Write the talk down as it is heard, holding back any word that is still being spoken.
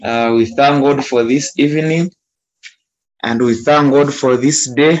We thank God for this evening, and we thank God for this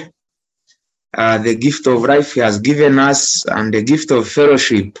day, the gift of life He has given us, and the gift of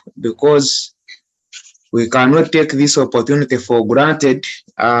fellowship, because we cannot take this opportunity for granted.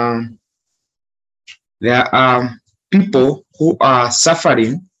 There are people who are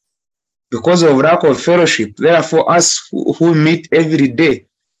suffering because of lack of fellowship. Therefore, us who meet every day,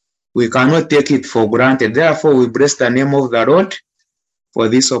 we cannot take it for granted. Therefore, we bless the name of the Lord for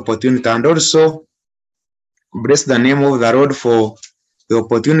this opportunity, and also bless the name of the Lord for the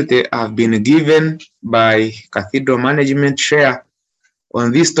opportunity I've been given by Cathedral Management Share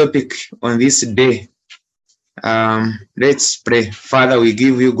on this topic on this day. Let's pray. Father, we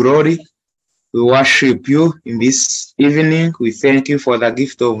give you glory. We worship you in this evening. We thank you for the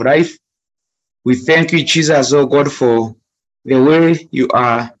gift of life. We thank you, Jesus, oh God, for the way you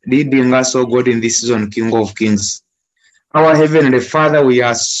are leading us, oh God, in this season, King of Kings. Our Heavenly Father, we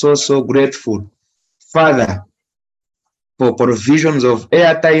are so grateful, Father, for provisions of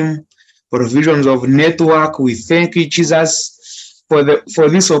airtime, provisions of network. We thank you, Jesus, for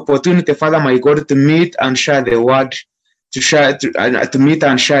this opportunity, Father, my God, to meet and share the word, to meet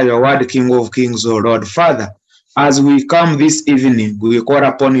and share your word, King of Kings, oh Lord. Father, as we come this evening, we call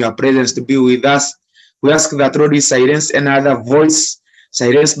upon your presence to be with us. We ask that, Lord, you silence any other voice,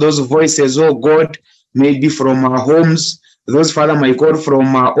 silence those voices, oh God, maybe from our homes, those, Father, my God,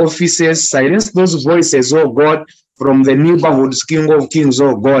 from our offices, silence those voices, oh God, from the neighborhoods, King of Kings,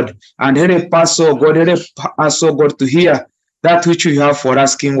 oh God, and help us, oh God, help us, oh God, to hear that which you have for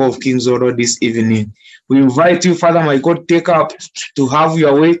us, King of Kings, oh Lord, this evening. We invite you, Father, my God, take up to have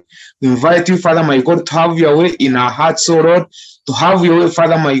your way. We invite you, Father, my God, to have your way in our hearts, oh Lord, to have your way,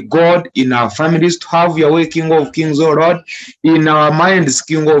 Father, my God, in our families, to have your way, King of Kings, oh Lord, in our minds,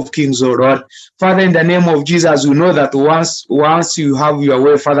 King of Kings, oh Lord. Father, in the name of Jesus, we know that once you have your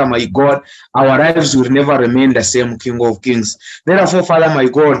way, Father, my God, our lives will never remain the same, King of Kings. Therefore, Father, my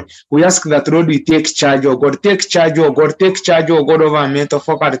God, we ask that, Lord, we take charge, oh God, take charge, oh God, take charge, oh God, over our mental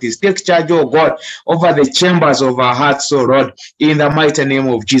faculties, take charge, oh God, over the chambers of our hearts, oh Lord, in the mighty name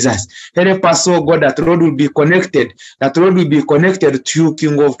of Jesus. Help us, oh God, that Lord will be connected, that Lord will be connected to you,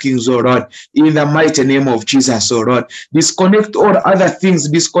 King of Kings, oh Lord, in the mighty name of Jesus, oh Lord. Disconnect all other things,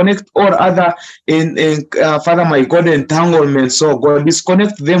 disconnect all other, Father, my God, entanglements, oh God,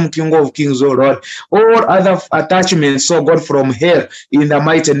 disconnect them, King of Kings, oh Lord, all other attachments, oh God, from here, in the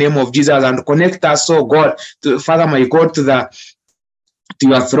mighty name of Jesus, and connect us, oh God, to Father, my God, to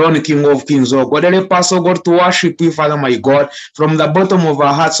your throne, King of Kings, oh God. Help us, oh God, to worship you, Father, my God, from the bottom of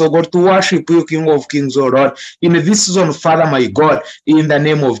our hearts, oh God, to worship you, King of Kings, oh Lord, in this season, Father, my God, in the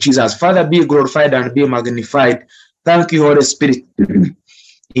name of Jesus. Father, be glorified and be magnified. Thank you, Holy Spirit.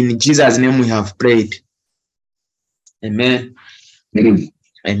 In Jesus' name we have prayed. Amen.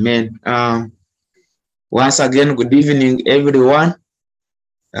 Amen. Once again, good evening, everyone.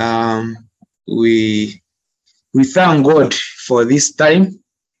 We thank God for this time,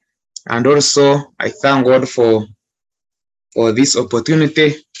 and also I thank God for this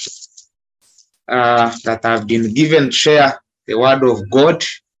opportunity that I've been given to share the word of God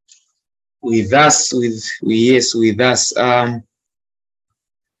with us. With us.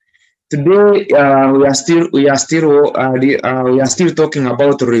 Today we are still talking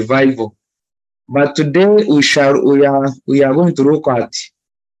about revival, but today we are going to look at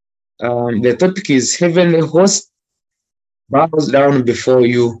the topic is heavenly host bows down before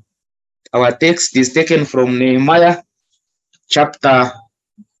you. Our text is taken from Nehemiah chapter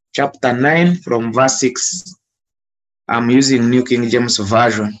 9 from verse 6. I'm using New King James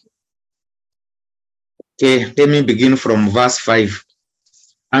Version. Okay, let me begin from verse 5.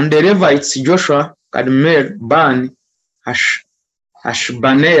 And the Levites, Joshua, Kadmiel, Ban,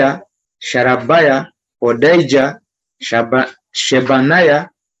 Hashbaniah, Sharabiah, Hodijah, Shebaniah,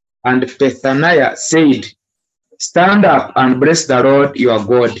 and Pethaniah said, Stand up and bless the Lord your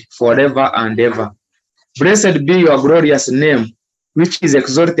God forever and ever. Blessed be your glorious name, which is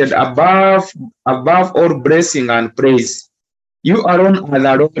exalted above all blessing and praise. You alone are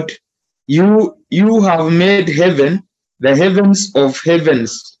the Lord. You have made heaven, the heavens of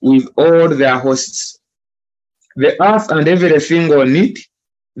heavens, with all their hosts, the earth and everything on it,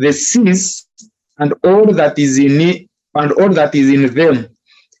 the seas and all that is in it, and all that is in them,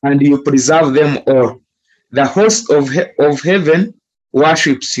 and you preserve them all. The host of heaven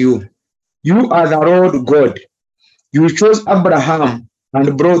worships you. You are the Lord God. You chose Abraham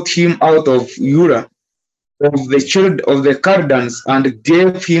and brought him out of Ur of the children of the Chaldeans and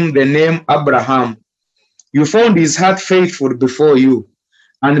gave him the name Abraham. You found his heart faithful before you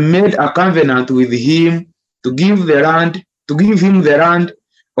and made a covenant with him to give him the land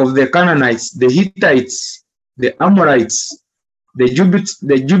of the Canaanites, the Hittites, the Amorites, the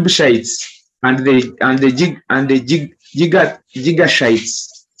Jebusites, and the Gigashites,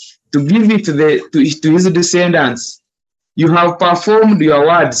 to give it to his descendants. You have performed your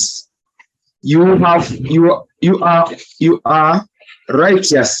words. You are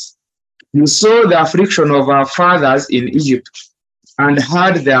righteous. You saw the affliction of our fathers in Egypt and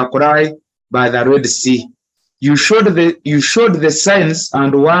heard their cry by the Red Sea. You showed the signs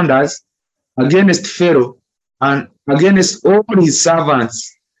and wonders against Pharaoh and against all his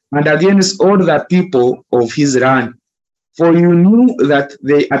servants and against all the people of his land. For you knew that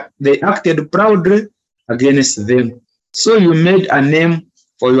they acted proudly against them. So you made a name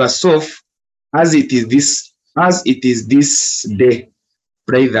for yourself as it is this day.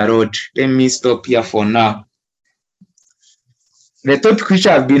 Praise the Lord. Let me stop here for now. The topic which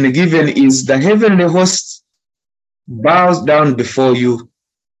I've been given is the heavenly host bows down before you.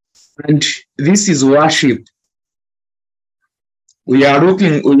 And this is worship. We are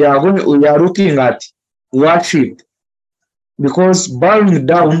looking at worship, because bowing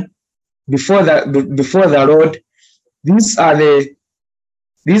down before the Lord, these are the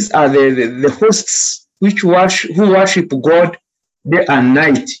hosts who worship God day and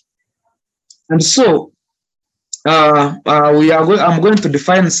night. And so I'm going to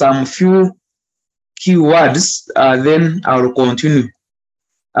define some few key words, then I'll continue.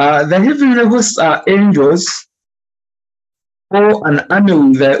 The heavenly hosts are angels or an army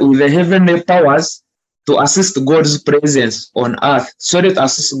with the heavenly powers to assist God's presence on earth, so that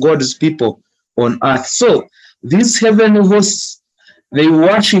assist God's people on earth. So these heavenly hosts, they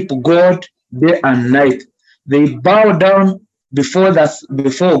worship God day and night. They bow down before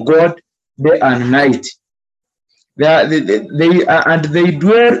God day and night. They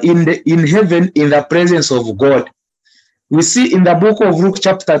dwell in heaven in the presence of God. We see in the book of Luke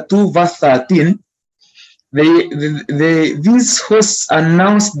chapter 2 verse 13, these hosts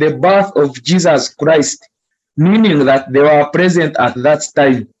announced the birth of Jesus Christ, meaning that they were present at that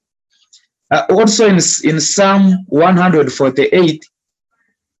time. Also in Psalm 148,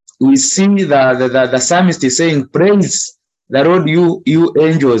 we see the psalmist is saying, "Praise the Lord, you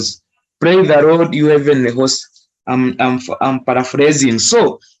angels. Praise the Lord, you heavenly hosts." I'm paraphrasing.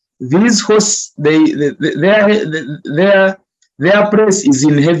 So these hosts, their praise is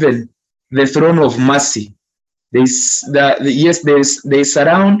in heaven, the throne of mercy. They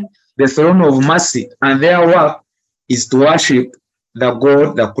surround the throne of mercy, and their work is to worship the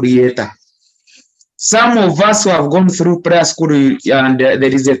God, the Creator. Some of us who have gone through prayer school, and there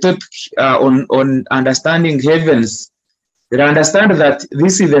is a topic on understanding heavens. They understand that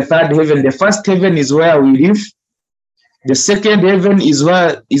this is the third heaven. The first heaven is where we live. The second heaven is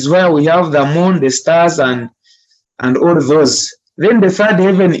where we have the moon, the stars, and all those. Then the third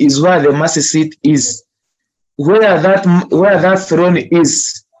heaven is where the mercy seat is. Where that throne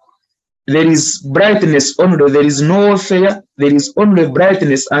is, there is brightness only. There is no warfare. There is only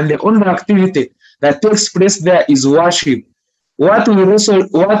brightness, and the only activity that takes place there is worship. What we wrestle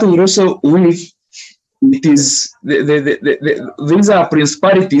with, it is these are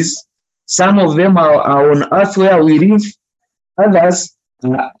principalities. Some of them are on earth where we live. Others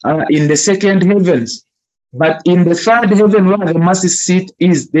are in the second heavens. But in the third heaven, where the mercy seat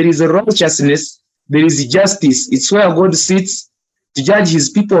is, there is a righteousness. There is justice. It's where God sits to judge his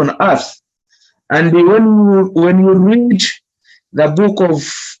people on earth. And when you read the book of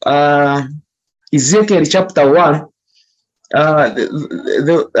Ezekiel chapter 1,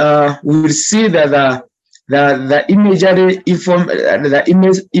 we will see that the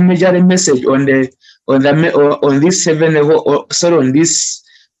imagery message on this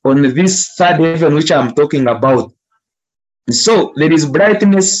third heaven which I'm talking about. So there is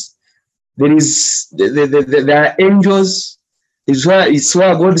brightness. There are angels. It's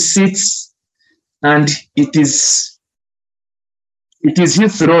where God sits, and it is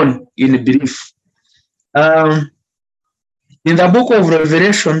his throne in belief. In the book of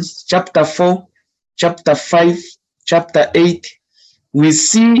Revelation, chapter 4, chapter 5, chapter 8, we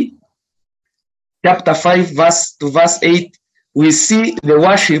see chapter 5 verse 8, we see the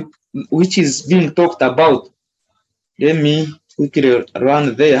worship which is being talked about. Let me quickly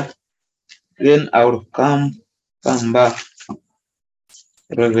run there. Then I will come back.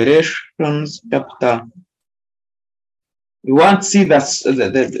 Revelation chapter. We want to see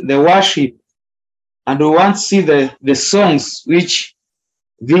the worship, and we want to see the songs which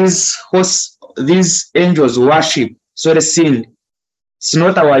these angels worship. So they sing. It's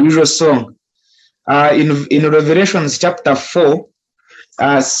not our usual song. In Revelation chapter 4,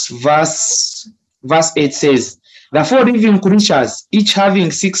 verse 8 says, The 4 living creatures, each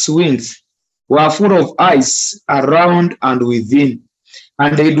having 6 wings, were full of eyes around and within,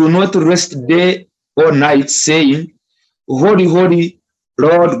 and they do not rest day or night, saying, Holy, holy,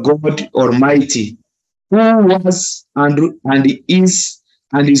 Lord God Almighty, who was and is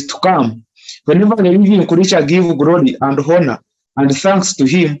to come. Whenever the living creature give glory and honor and thanks to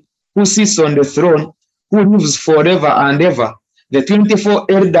him who sits on the throne, who lives forever and ever, the 24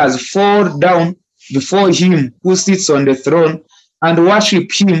 elders fall down before him who sits on the throne and worship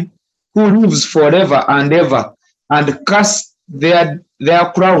him who lives forever and ever, and cast their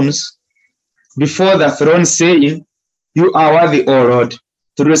crowns before the throne, saying, You are worthy, O Lord,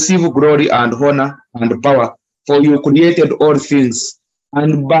 to receive glory and honor and power, for you created all things,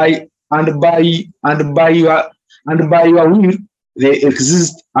 and by your will they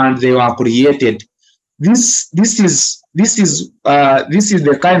exist and they were created. This is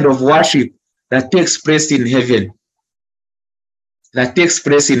the kind of worship that takes place in heaven.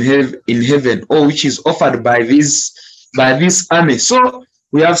 Or which is offered by this army. So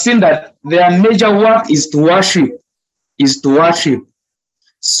we have seen that their major work is to worship.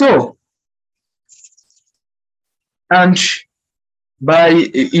 So, and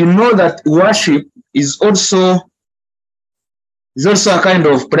that worship is also a kind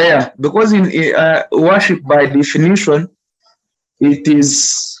of prayer, because in worship by definition, it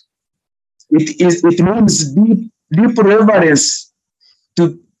means deep reverence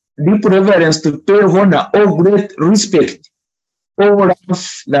to pay honor or great respect or love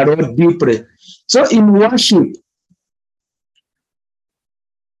the Lord deeply. So in worship,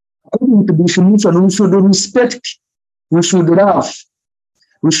 according to definition, we should respect, we should love,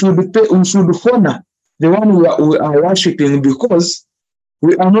 we should honor the one we are worshiping, because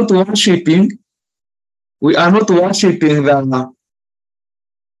we are not worshiping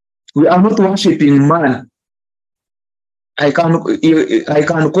man. I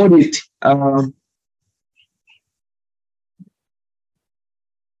can call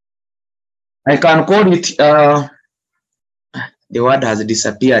it the word has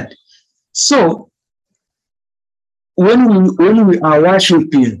disappeared. So when we are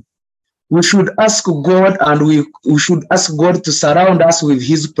worshiping, we should ask God, and we should ask God to surround us with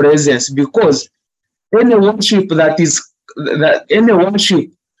his presence, because any worship that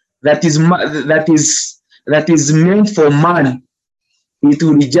is meant for man, it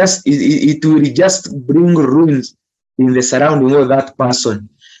will just bring ruins in the surrounding of that person.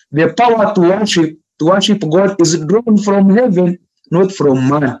 The power to worship God is drawn from heaven, not from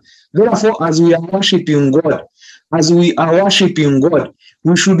man. Therefore, as we are worshiping God,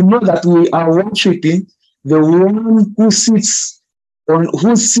 we should know that we are worshiping the one who sits and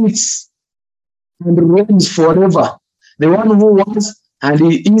reigns forever, the one who was and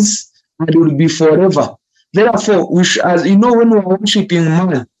he is and will be forever. Therefore, as you know, when we are worshiping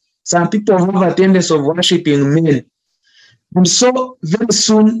man, some people have a tendency of worshiping men. And so very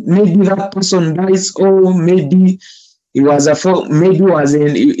soon, maybe that person dies, or maybe he was the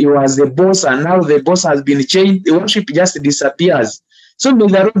boss, and now the boss has been changed. The worship just disappears. So may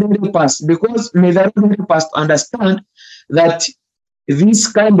the Lord help us, because may the Lord help us to understand that this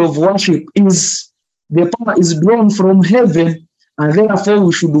kind of worship the power is drawn from heaven, and therefore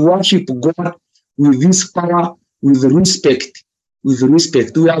we should worship God with this power, with respect. We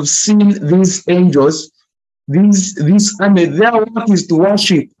have seen these angels, this army, their work is to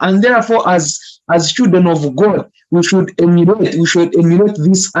worship, and therefore as children of God, we should emulate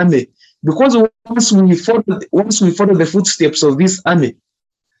this army, because once we follow the footsteps of this army,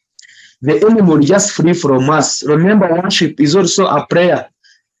 the enemy will just flee from us. Remember, worship is also a prayer.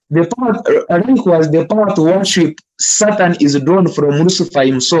 The power to worship Satan is drawn from Lucifer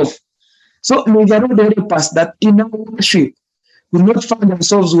himself. So may the Lord help us that in our worship we will not find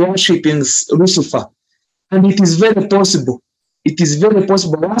ourselves worshiping Lucifer. And it is very possible.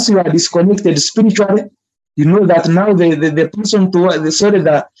 Once you are disconnected spiritually, you know that now the person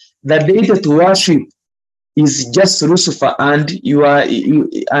the deity to worship is just Lucifer, and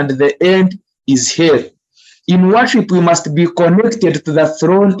the end is hell. In worship, we must be connected to the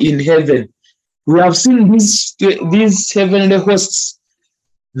throne in heaven. We have seen these heavenly hosts.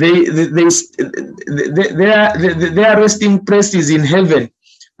 Their resting place is in heaven,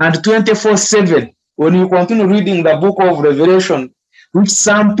 and 24/7. When you continue reading the book of Revelation, which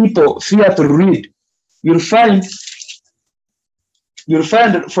some people fear to read, you'll find,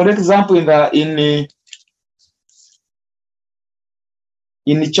 for example,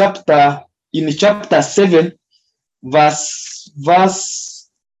 in chapter 7, verse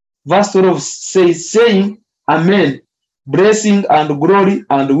 12 saying, Amen, blessing and glory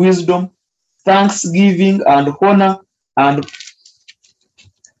and wisdom thanksgiving and honor and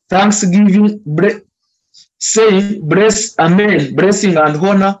thanksgiving, saying, bless, amen, blessing and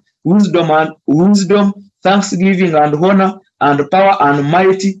honor, wisdom, thanksgiving and honor, and power and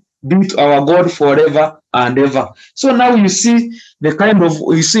mighty be to our God forever and ever. So now you see the kind of,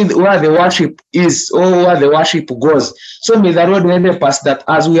 you see where the worship is, or where the worship goes. So may the Lord help us that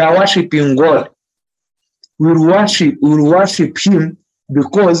as we are worshiping God, we'll worship Him,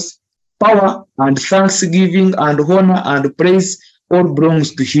 because power and thanksgiving and honor and praise all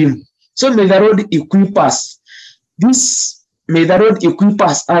belongs to Him. So may the Lord equip us. May the Lord equip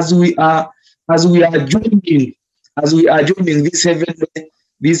us as we are joining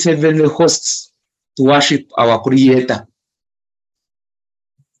these heavenly hosts to worship our Creator.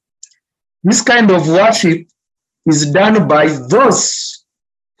 This kind of worship is done by those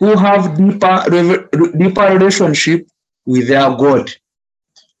who have deeper relationship with their God.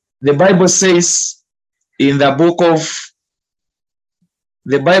 The Bible says in the book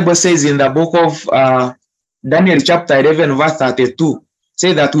of Daniel chapter 11 verse 32,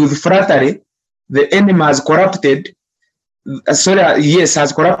 say that with flattery the enemy has corrupted those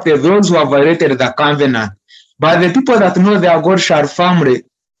who have violated the covenant. But the people that know their God shall firmly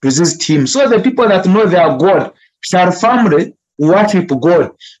resist him. So the people that know their God shall firmly worship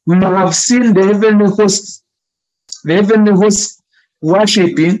God. We have seen the heavenly hosts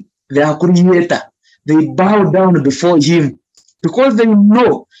worshiping their Creator. They bow down before Him because they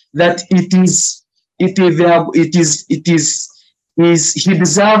know that He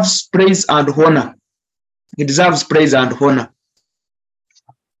deserves praise and honor. He deserves praise and honor.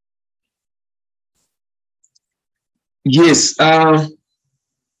 Yes.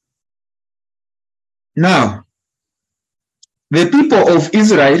 Now, the people of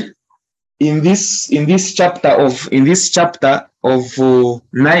Israel in this chapter 9 of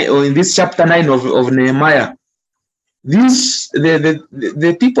Nehemiah,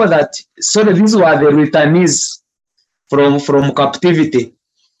 the people that these were the returnees from captivity.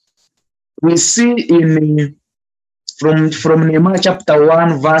 We see in from Nehemiah chapter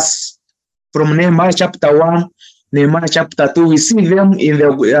 1 verse from Nehemiah chapter 1, Nehemiah chapter 2, we see them in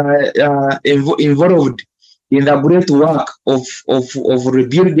the involved in the great work of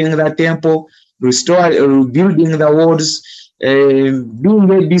rebuilding the temple, rebuilding the walls, doing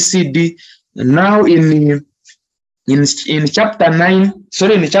ABCD. Now in chapter 9,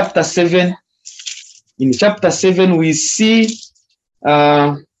 in chapter 7, we see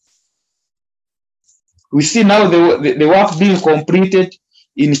now the work being completed.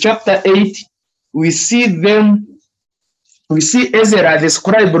 In chapter 8, we see Ezra the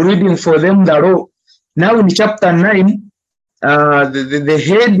scribe reading for them the law. Now in chapter 9, the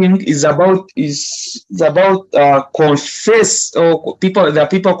heading is about confess, or the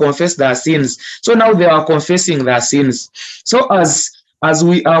people confess their sins. So now they are confessing their sins. So as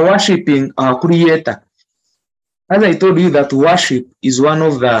we are worshiping our Creator, as I told you that worship is one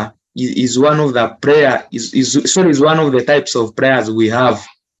of the types of prayers we have.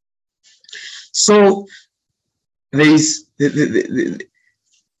 So there is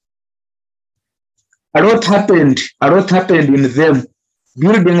a lot happened in them.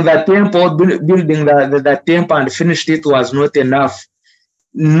 Building the temple and finished it was not enough.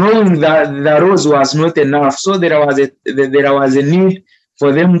 Knowing that the rose was not enough, so there was a need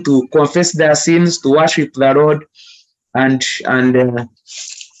for them to confess their sins, to worship the Lord, and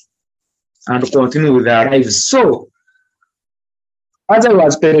continue with their lives. So, as I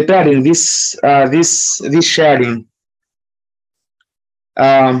was preparing this sharing,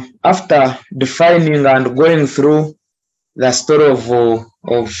 after defining and going through the story of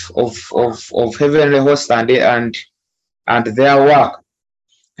heavenly hosts and their work,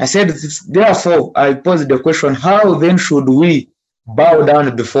 I said, therefore, I posed the question: how then should we bow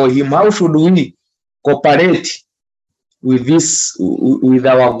down before Him? How should we cooperate with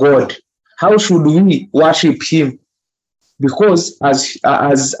our God? How should we worship Him? Because as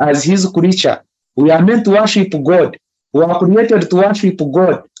His creature, we are meant to worship God. We are created to worship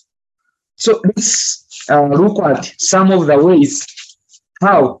God. So let's look at some of the ways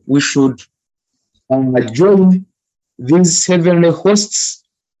how we should join these heavenly hosts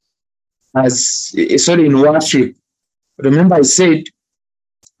in worship. Remember, I said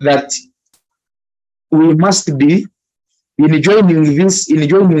that we must be in joining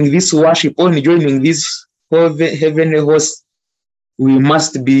this worship, or in joining this heavenly host. We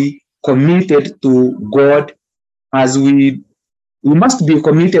must be committed to God, as we must be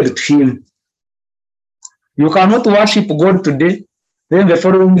committed to Him. You cannot worship God today, then the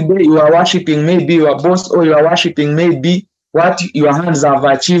following day you are worshiping maybe your boss, or you are worshiping maybe what your hands have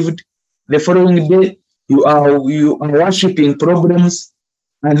achieved. The following day, you are worshiping problems,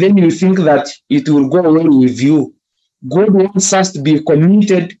 and then you think that it will go well with you. God wants us to be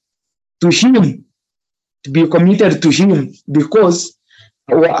committed to Him, because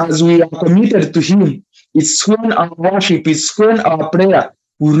as we are committed to Him, it's when our worship, it's when our prayer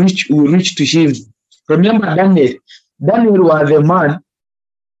will reach to Him. Remember Daniel. Daniel was the man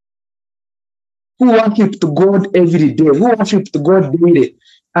who worshipped God every day, who worshipped God daily.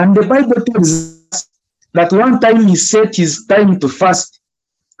 And the Bible tells us that one time he set his time to fast.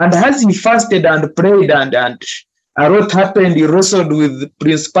 And as he fasted and prayed and a lot happened, he wrestled with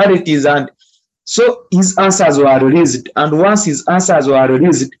principalities, and so his answers were released. And once his answers were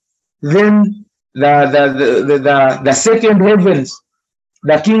released, then the second heavens,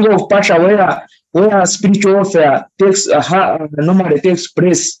 the king of Persia, where spiritual warfare normally takes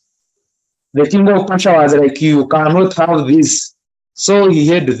place, the king of Persia was like, you cannot have this. So he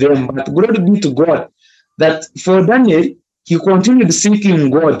had them. But glory be to God that for Daniel, he continued seeking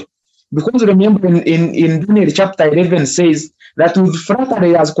God. Because remember in Daniel chapter 11 says that with flattery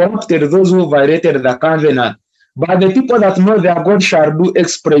he has corrupted those who violated the covenant. But the people that know their God shall do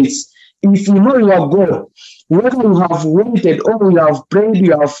exploits. If you know your God, whether you have waited or you have prayed,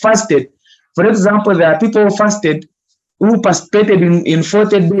 you have fasted. For example, there are people who fasted who participated in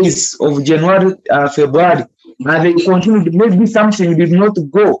 40 days of January, February, and they continued. Maybe something did not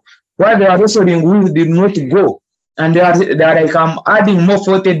go. While they are wrestling with did not go. And they are like, I'm adding more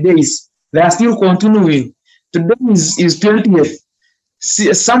 40 days. They are still continuing. Today is 20th.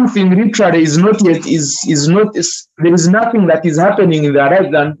 Something literally is not yet, there is nothing that is happening in their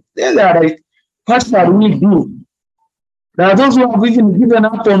life. And then they are like, what shall we do? There are those who have even given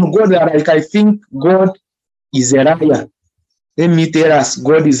up on God. They are like, I think God is a liar. Let me tell us,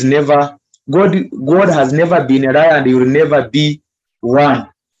 God has never been a liar, and he will never be one.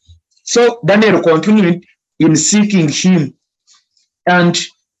 So Daniel continued in seeking him, and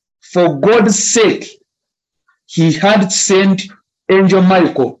for God's sake, he had sent Angel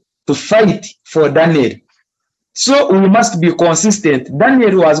Michael to fight for Daniel. So we must be consistent.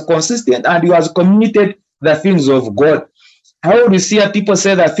 Daniel was consistent, and he was committed the things of God. How do you see people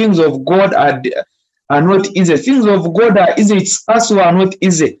say that things of God are not easy? Things of God are easy. It's us who are not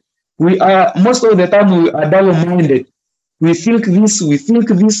easy. We are, most of the time, we are double-minded. We think this.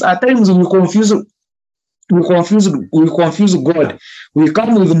 At times we confuse God. We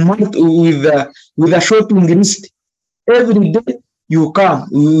come with a shopping list. Every day you come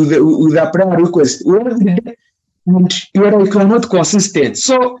with a prayer request. Every day, and you are not consistent.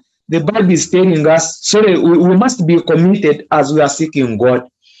 So the Bible is telling us, we must be committed as we are seeking God,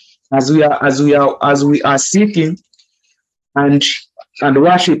 as we are seeking and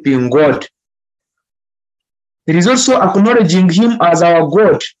worshiping God. It is also acknowledging Him as our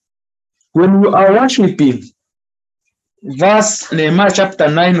God. When we are worshiping, Nehemiah chapter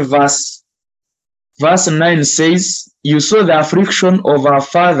 9, verse 9 says, you saw the affliction of our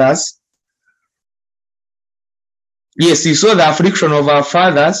fathers. Yes, you saw the affliction of our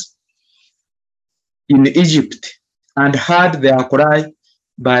fathers in Egypt and heard their cry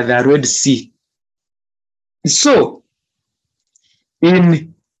by the Red Sea. So,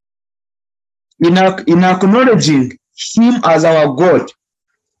 in acknowledging Him as our God,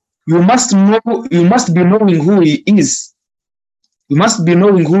 you must be knowing who He is. You must be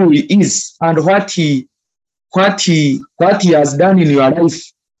knowing who He is and what He has done in your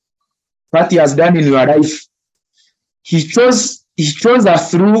life. What He has done in your life. He chose us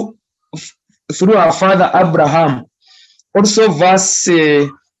through our father Abraham. Also, verse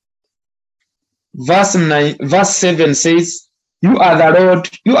 7 says, You are the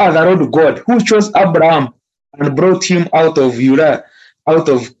Lord God, who chose Abraham and brought him out of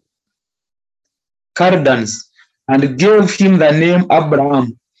Chaldeans, and gave him the name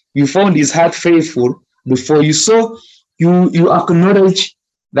Abraham. You found his heart faithful before you. So you acknowledge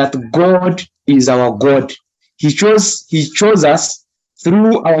that God is our God. He chose us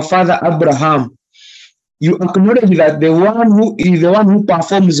through our father Abraham. You acknowledge that the one who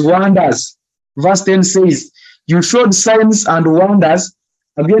performs wonders. Verse 10 says, you showed signs and wonders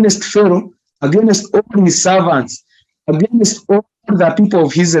against Pharaoh, against all his servants, against all the people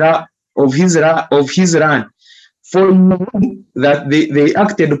of his land. For you know that they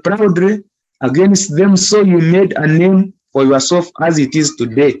acted proudly against them, so you made a name for yourself as it is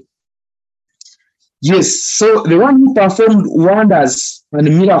today. Yes, so the one who performed wonders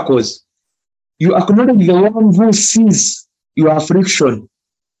and miracles, you acknowledge the one who sees your affliction.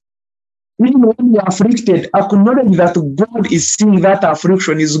 Even when you are afflicted, acknowledge that God is seeing that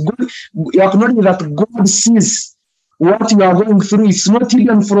affliction is good. You acknowledge that God sees what you are going through. It's not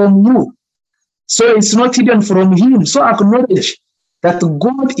hidden from you. So it's not hidden from him. So acknowledge that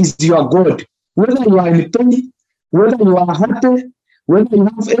God is your God. Whether you are in pain, whether you are happy, whether you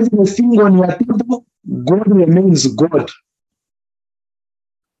have everything on your table, God remains God.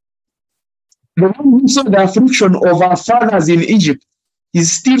 The one who saw the affliction of our fathers in Egypt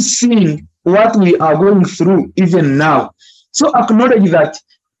is still seeing what we are going through even now. So acknowledge that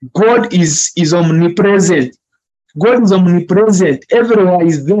God is omnipresent. God is omnipresent. Everywhere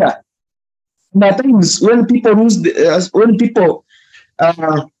is there. And at times when people lose their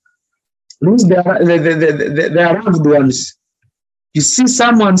loved ones, you see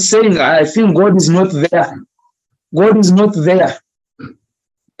someone saying, I think God is not there. God is not there.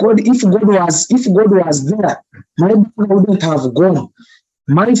 If God was there, my father wouldn't have gone.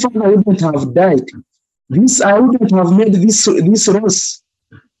 My father wouldn't have died. I wouldn't have made this loss.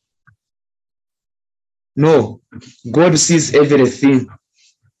 No, God sees everything.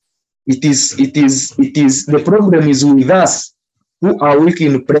 It is the problem is with us who are weak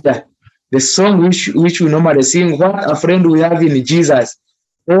in prayer. The song which we normally sing, what a friend we have in Jesus,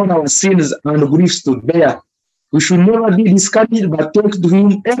 all our sins and griefs to bear. We should never be discouraged, but take to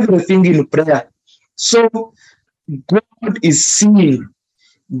him everything in prayer. So God is seeing.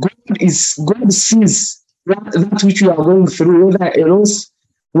 God sees that which you are going through, whether a loss,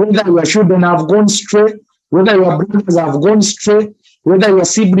 whether your children have gone astray, whether your brothers have gone astray, whether your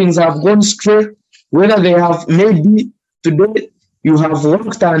siblings have gone astray, whether they have maybe today you have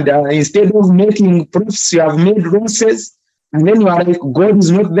worked and instead of making profits, you have made losses, and then you are like, God is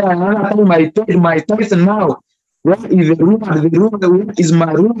not there. Another time I paid my tithe now. Where is the reward? The reward, where is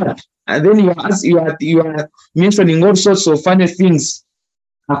my reward? And then you are mentioning all sorts of funny things.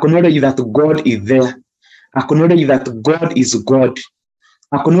 Acknowledge that God is there. Acknowledge that God is God.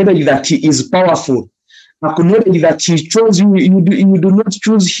 Acknowledge that He is powerful. Acknowledge that He chose you. You do not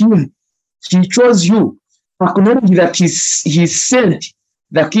choose Him. He chose you. Acknowledge that He sent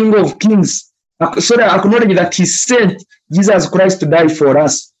the King of Kings. Acknowledge that He sent Jesus Christ to die for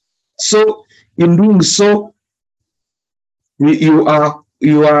us. So, in doing so, you are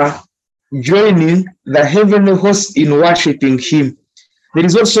joining the heavenly host in worshiping Him. There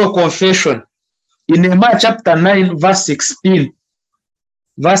is also a confession. In Nehemiah chapter 9, verse 16.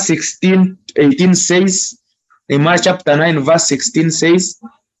 Verse 16, 18 says, Nehemiah chapter 9, verse 16 says,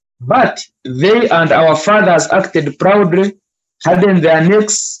 but they and our fathers acted proudly, hardened their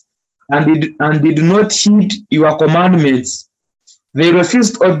necks, and did not heed your commandments. They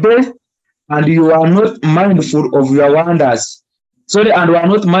refused to obey, and you are not mindful of your wonders. Sorry, and were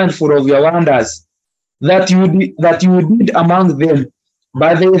not mindful of your wonders that you did among them.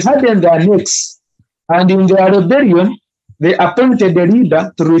 But they hardened their necks, and in their rebellion they appointed a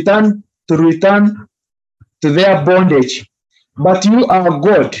leader to return to their bondage. But you are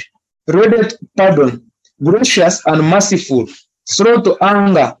God, ready to pardon, gracious and merciful, slow to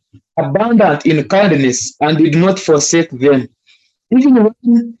anger, abundant in kindness, and did not forsake them. Even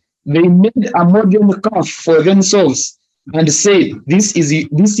when they made a modern calf for themselves and said, This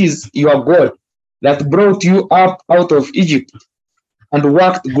is your God that brought you up out of Egypt, and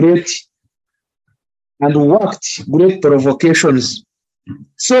worked great provocations.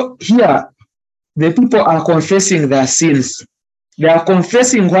 So here, the people are confessing their sins. They are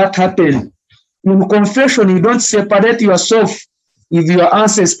confessing what happened. In confession, you don't separate yourself with your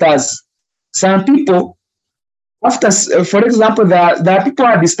ancestors. Some people, for example, there are people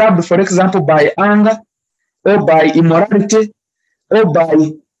who are disturbed, for example, by anger, or by immorality, or by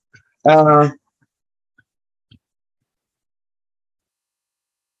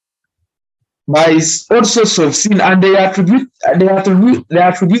all sorts of sin, and they attribute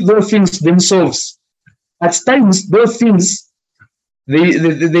those things themselves. At times, those things they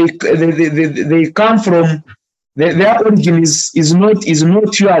come from their origin is not you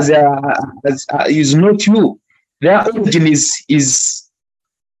is not you. Their origin is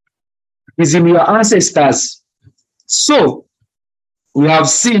in your ancestors. So we have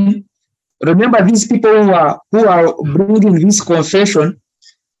seen. Remember, these people who are bringing this confession.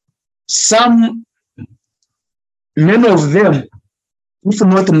 Many of them, if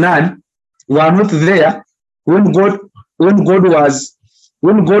not none, were not there when God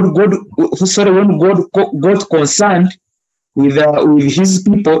got concerned with His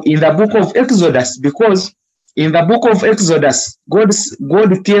people in the book of Exodus, because in the book of Exodus, God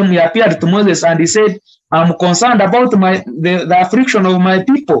came, He appeared to Moses, and He said, "I'm concerned about the affliction of my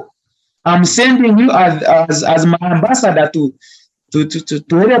people. I'm sending you as my ambassador to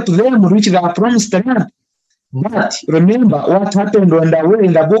help them reach the promised land." But remember what happened on the way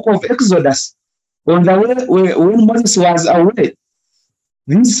in the book of Exodus. On the way, when Moses was away,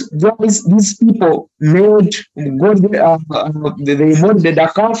 These guys, these people made God, they molded a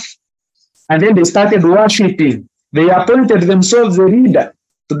calf, and then they started worshiping. They appointed themselves a leader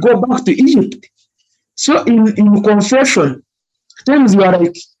to go back to Egypt. So in confession, times you are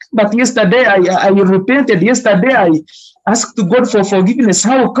like, but yesterday I repented, yesterday I asked God for forgiveness.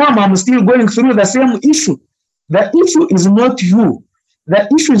 How come I'm still going through the same issue? The issue is not you. The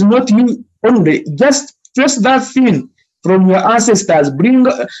issue is not you only. Just that thing from your ancestors. Bring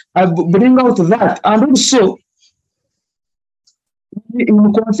out that. And also,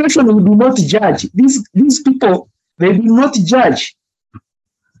 in confession, we do not judge. These people, they do not judge.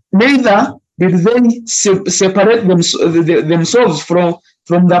 Neither did they separate themselves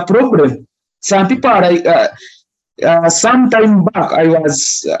from the problem. Some people are like, some time back, I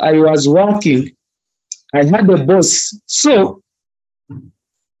was working. I had a boss. So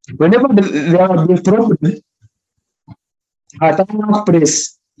whenever there would be a problem at our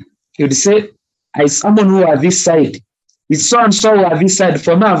workplace, he would say, I someone who are this side. It's so and so are this side.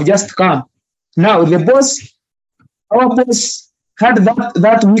 For now, I've just come. Now the boss, our boss, had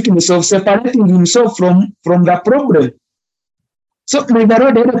that weakness of separating himself from the problem. So may the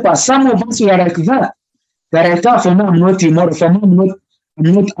Lord help us. Some of us were like that. They're like, for now I'm not immoral, for now I'm not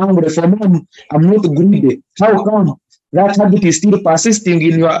angry, for now I'm not greedy. How come that habit is still persisting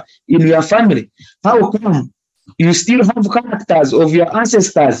in your family? How come you still have characters of your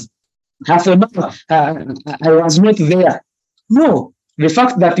ancestors? For now, I was not there. No, the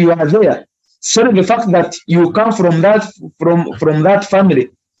fact that you are there. Sorry, the fact that you come from that family,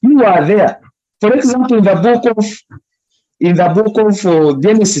 you are there. For example, in the book of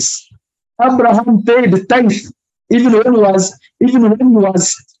Genesis, Abraham paid tithe even when he was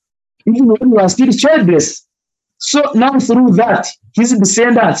still childless. So now through that, his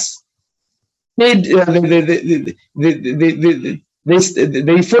descendants paid. They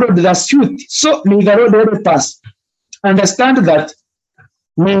followed the suit. So may the Lord help us understand that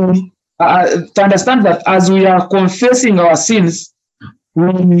to understand that as we are confessing our sins,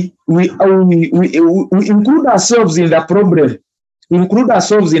 we include ourselves in the problem. Include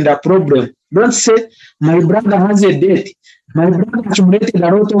ourselves in the problem. Don't say, my brother has a debt. My brother accumulated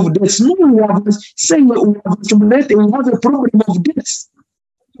a lot of debts. No, we have a problem of debts.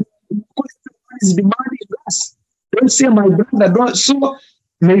 Because everyone is demanding us. Don't say, my brother, don't. So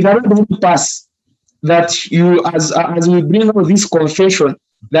may the Lord help us that you, as we bring out this confession,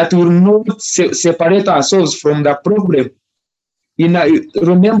 that will not separate ourselves from the problem.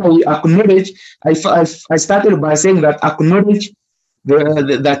 Remember, we acknowledge. I started by saying that acknowledge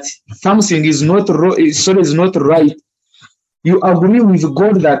that something is not right. You agree with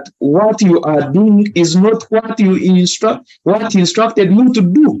God that what you are doing is not what He instructed you to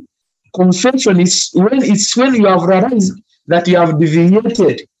do. Confession is when you have realized that you have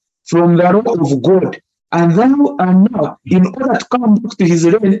deviated from the law of God. And now, in order to come back to His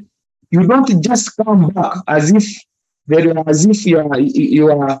lane, you don't just come back as if you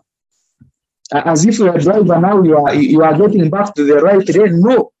are a driver. Now you are getting back to the right lane.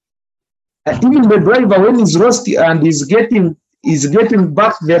 No, even the driver, when he's lost and is getting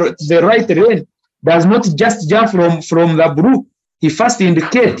back the right lane, does not just jump from the blue. He first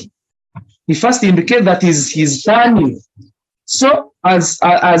indicate that he's turning. So as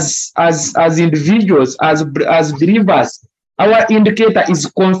individuals, as believers, our indicator is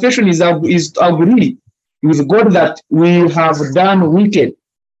confession is agree with God that we have done wicked.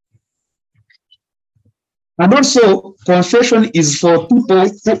 And also, confession is for people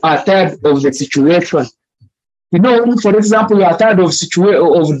who are tired of the situation. You know, for example, you are tired of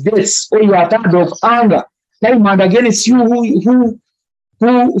deaths, or you are tired of anger. Time and again, it's you who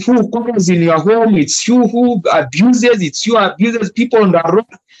calls in your home, it's you who abuses people on the road,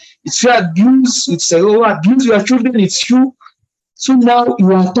 it's you who abuse your children, it's you. So now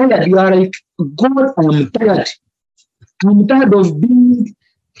you are tired, you are like, God, I'm tired. I'm tired of being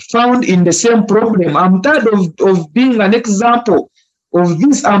found in the same problem. I'm tired of being an example of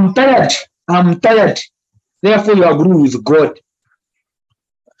this. I'm tired. Therefore, you agree with God.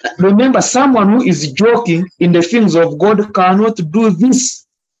 Remember, someone who is joking in the things of God cannot do this.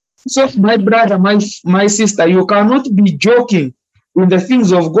 So, my brother, my sister, you cannot be joking in the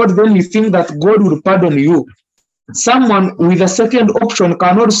things of God, then you think that God will pardon you. Someone with a second option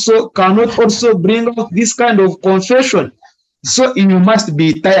cannot also bring out this kind of confession. So you must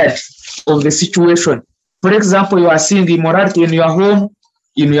be tired of the situation. For example, you are seeing immorality in your home,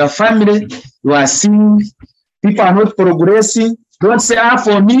 in your family. You are seeing people are not progressing. Don't say,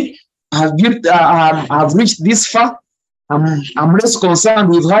 for me, I've reached this far. I'm less concerned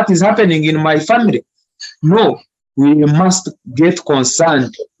with what is happening in my family. No, we must get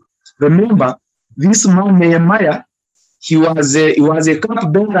concerned. Remember, this man Nehemiah, he was a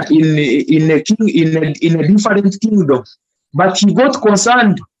cupbearer in a different kingdom, but he got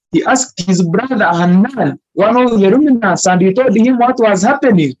concerned. He asked his brother Hanan, one of the remnants, and he told him what was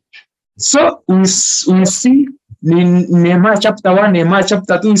happening. So we see in Nehemiah chapter 1, Nehemiah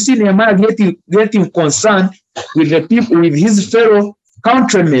chapter 2, we see Nehemiah getting concerned with the people, with his fellow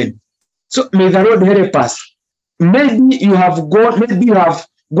countrymen. So may the Lord help us. Maybe you have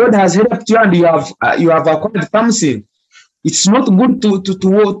God has helped you and you have acquired something. It's not good to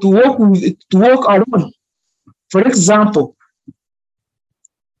walk alone. For example,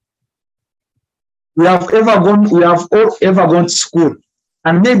 we have all ever gone to school,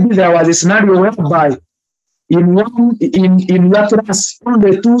 and maybe there was a scenario whereby in your class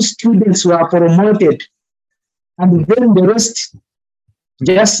only 2 students were promoted, and then the rest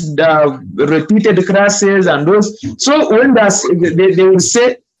just repeated classes and those. So when they would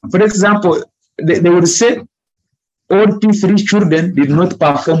say, for example, they would say all 3 children did not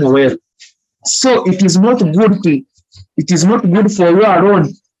perform well. So it is not good for you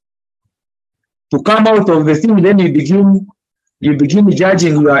alone to come out of the thing. Then you begin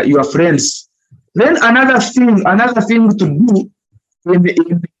judging your friends. Then another thing to do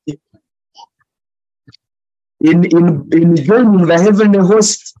in joining the heavenly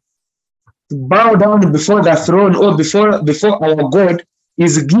host, to bow down before the throne or before our God,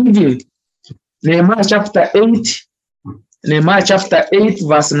 is giving. Nehemiah chapter 8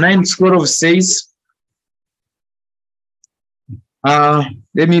 verse 9 12 says,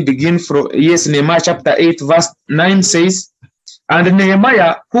 let me begin from, yes, Nehemiah chapter 8 verse 9 says, and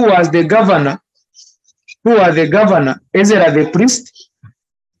Nehemiah, who was the governor, Ezra the priest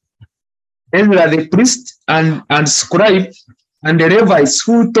and scribe, and the Levites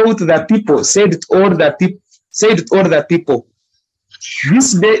who taught the people, said to all the people,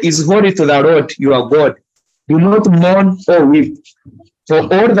 this day is holy to the Lord your God. Do not mourn or weep. For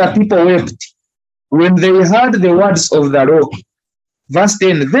all the people wept when they heard the words of the law. Verse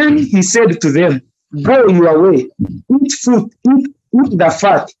 10, then he said to them, go your way, eat fruit, eat the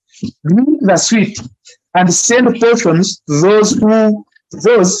fat, drink the sweet, and send portions to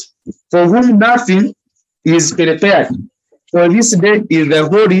those for whom nothing is prepared. For this day is the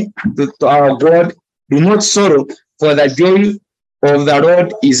holy to our God. Do not sorrow, for the joy of the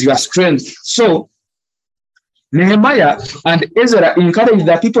Lord is your strength. So Nehemiah and Ezra encouraged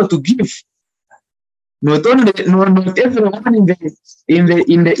the people to give. Not everyone in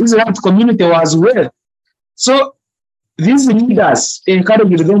the Israelite community was well. So these leaders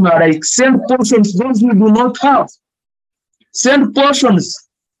encouraged them, like, send portions to those who do not have. Send portions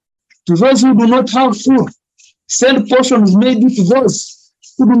to those who do not have food. Send portions maybe to those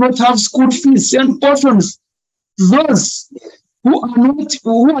who do not have school fees. Send portions to those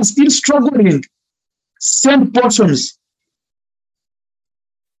who are still struggling. Send portions.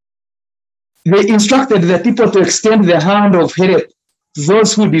 They instructed the people to extend the hand of help to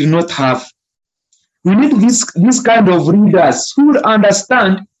those who did not have. We need this kind of leaders who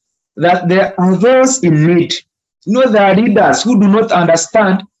understand that there are those in need. There are leaders who do not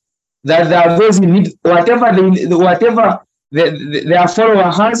understand that there are those in need. Whatever their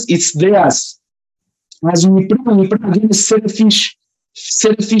follower has, it's theirs. As we pray against selfish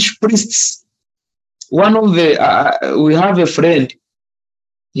priests. One of we have a friend.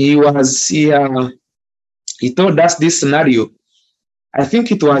 He told us this scenario. I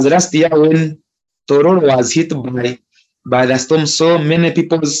think it was last year when Tororo was hit by the storm. So many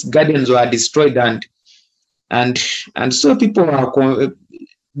people's gardens were destroyed and so people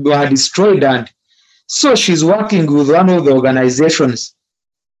were destroyed. And so she's working with one of the organizations,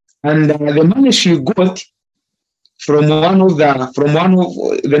 and the money she got from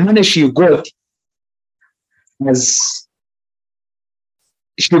the money she got was,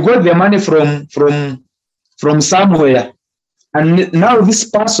 she got the money from somewhere, and now this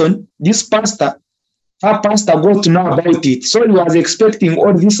pastor, her pastor got to know about it. So he was expecting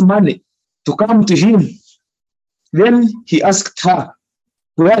all this money to come to him. Then he asked her,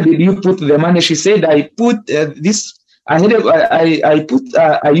 where did you put the money? She said, I put this. I used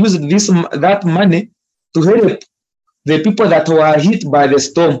that money to help the people that were hit by the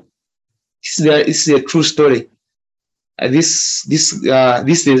storm. This is a true story. This is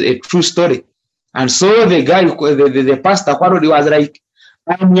a true story. And so the guy, the pastor, was like,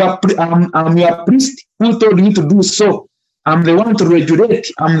 I'm your priest who told you to do so. I'm the one to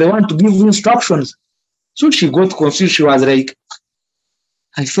regulate. I'm the one to give you instructions. So she got confused. She was like,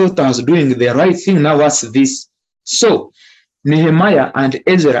 I thought I was doing the right thing. Now what's this? So Nehemiah and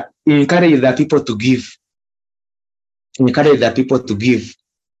Ezra encouraged the people to give. encourage the people to give.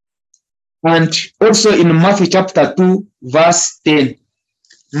 And also in Matthew chapter 2, verse 10.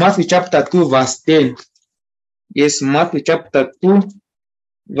 Matthew chapter 2, verse 10. Yes, Matthew chapter 2,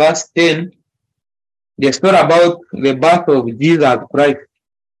 verse 10. The story about the birth of Jesus Christ.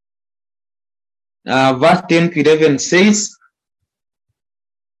 Verse 10 to 11 says,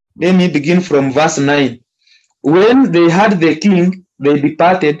 let me begin from verse 9. When they had the king, they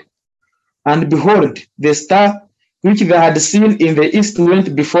departed, and behold, the star which they had seen in the east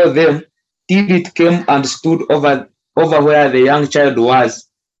went before them, till it came and stood over where the young child was.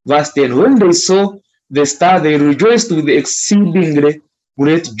 Verse 10. When they saw the star, they rejoiced with exceedingly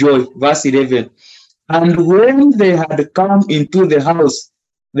great joy. Verse 11. And when they had come into the house,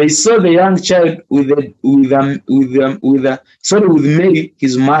 they saw the young child with Mary,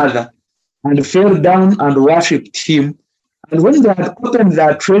 his mother, and fell down and worshipped him. And when they had opened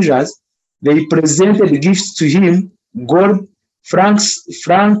their treasures, they presented gifts to him: gold,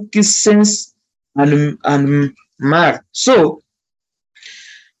 frankincense, and myrrh. So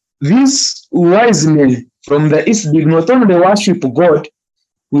these wise men from the east did not only worship God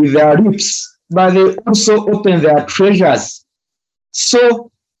with their lips, but they also opened their treasures. So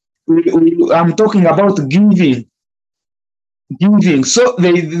I'm talking about giving. So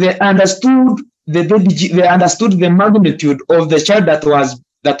they understood they understood the magnitude of the child that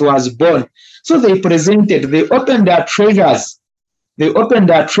was born. So they opened their treasures. They opened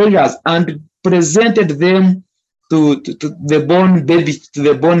their treasures and presented them to the born baby, to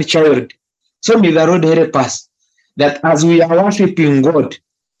the born child. So may the Lord help us that as we are worshiping God,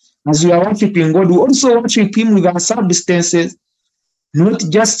 we also worship Him with our substances, not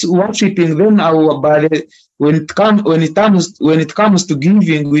just worshiping them but when it comes to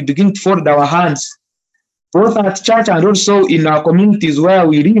giving, we begin to fold our hands, both at church and also in our communities where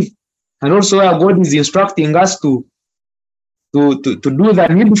we live, and also where God is instructing us to do the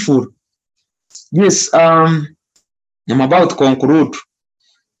needful. Yes, I'm about to conclude.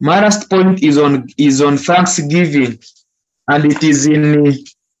 My last point is on thanksgiving, and it is in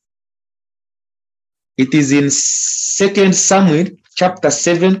 2 Samuel chapter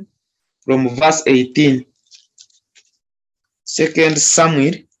 7 from verse 18. 2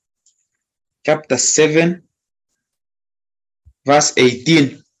 Samuel chapter 7 verse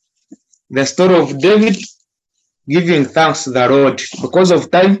 18. The story of David giving thanks to the Lord. Because of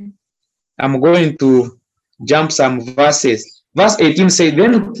time, I'm going to jump some verses. Verse 18 says,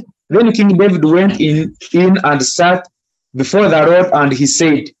 Then King David went in and sat before the Lord, and he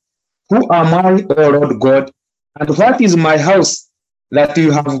said, Who am I, O Lord God, and what is my house that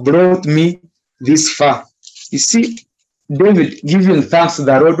you have brought me this far? You see, David giving thanks to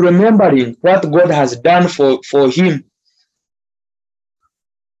the Lord, remembering what God has done for him.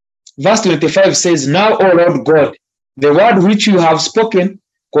 Verse 25 says, Now, O Lord God, the word which you have spoken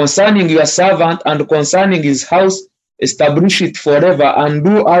concerning your servant and concerning his house, establish it forever, and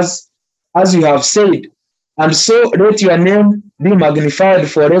do as you have said. And so let your name be magnified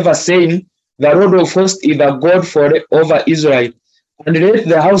forever, saying, The Lord of hosts is the God over Israel. And let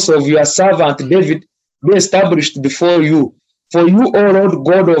the house of your servant David be established before you. For you, O Lord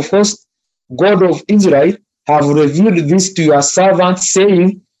God of hosts, God of Israel, have revealed this to your servant,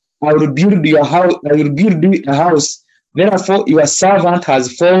 saying, I will build you a house. Therefore, your servant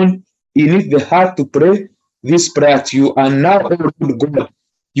has found in it the heart to pray this prayer to you. And now, O Lord God,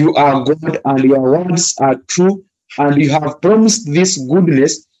 you are God, and your words are true, and you have promised this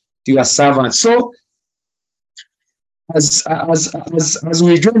goodness to your servant. So, as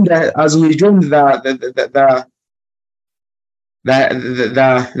we join the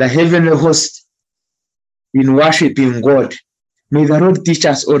heavenly host in worshiping God, may the Lord teach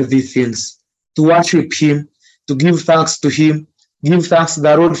us all these things, to worship Him, to give thanks to Him, give thanks to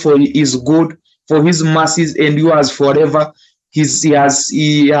the Lord for He is good, for His mercies endures forever. He's the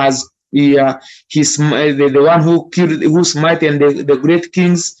one who smite and the great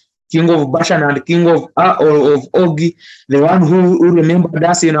kings, King of Bashan and King of Ogi, the one who remembered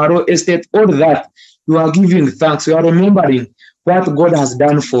us in our estate. All that you are giving thanks, you are remembering what God has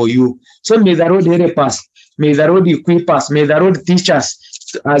done for you. So may the Lord help us. May the Lord equip us. May the Lord teach us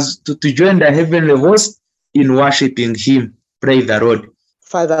to join the heavenly host in worshiping Him. Praise the Lord.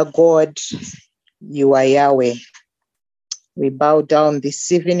 Father God, you are Yahweh. We bow down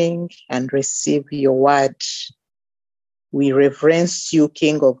this evening and receive your word. We reverence you,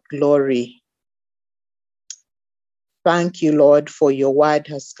 King of glory. Thank you, Lord, for your word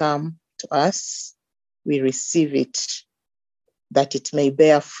has come to us. We receive it, that it may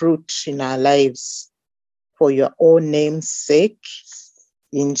bear fruit in our lives. For your own name's sake,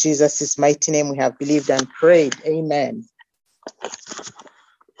 In Jesus' mighty name we have believed and prayed. Amen.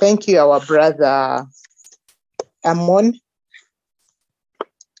 Thank you, our brother Amon.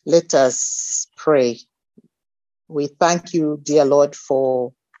 Let us pray. We thank you, dear Lord,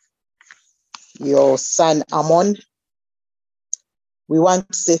 for your son Amon. We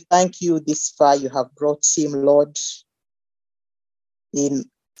want to say thank you this far you have brought him, Lord, in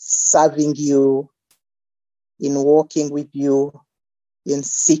serving you, in walking with you, in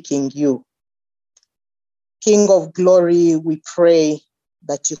seeking you. King of glory, we pray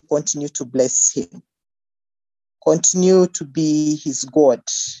that you continue to bless him. Continue to be his God.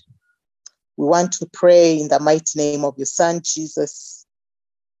 We want to pray in the mighty name of your son, Jesus,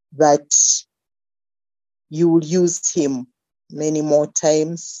 that you will use him many more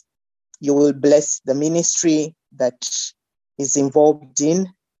times. You will bless the ministry that he's involved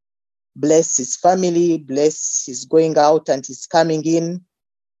in. Bless his family, bless his going out and his coming in.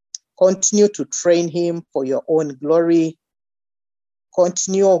 Continue to train him for your own glory.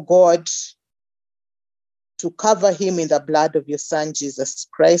 Continue, O God, to cover him in the blood of your son, Jesus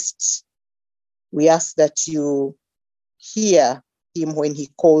Christ. We ask that you hear him when he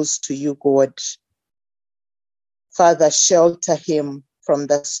calls to you, God. Father, shelter him from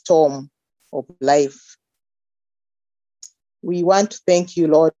the storm of life. We want to thank you,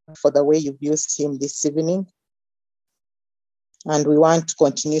 Lord, for the way you've used him this evening. And we want to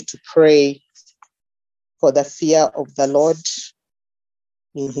continue to pray for the fear of the Lord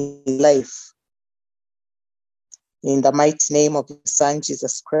in his life. In the mighty name of your son,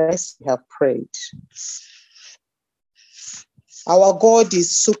 Jesus Christ, we have prayed. Our God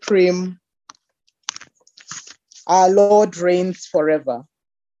is supreme. Our Lord reigns forever.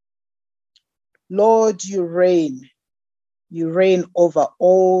 Lord, you reign. You reign over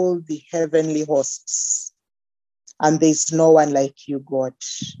all the heavenly hosts. And there's no one like you, God.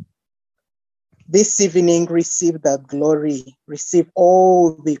 This evening, receive the glory, receive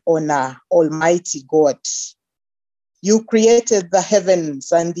all the honor, Almighty God. You created the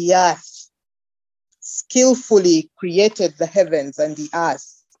heavens and the earth, skillfully created the heavens and the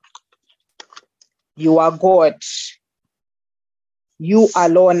earth. You are God. You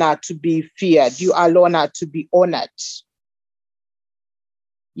alone are to be feared. You alone are to be honored.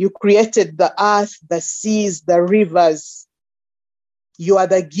 You created the earth, the seas, the rivers. You are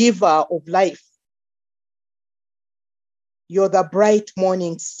the giver of life. You're the bright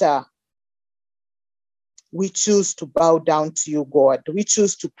morning star. We choose to bow down to you, God. We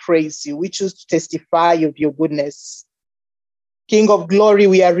choose to praise you. We choose to testify of your goodness. King of glory,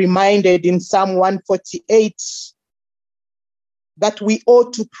 we are reminded in Psalm 148 that we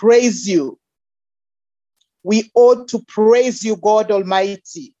ought to praise you. We ought to praise you, God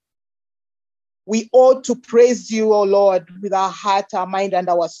Almighty. We ought to praise you, O Lord, with our heart, our mind, and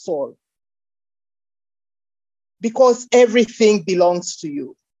our soul. Because everything belongs to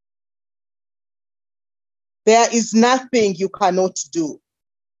you. There is nothing you cannot do.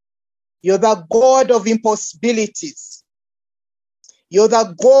 You're the God of impossibilities. You're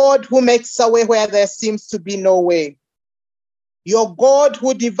the God who makes a way where there seems to be no way. You're God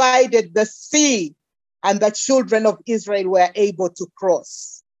who divided the sea and the children of Israel were able to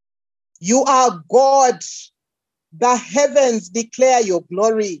cross. You are God. The heavens declare your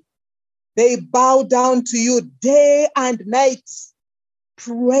glory. They bow down to you day and night,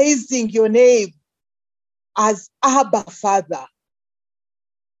 praising your name as Abba, Father.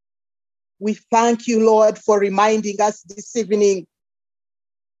 We thank you, Lord, for reminding us this evening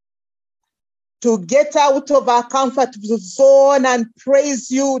to get out of our comfort zone and praise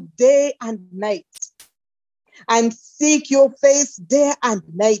you day and night, and seek your face day and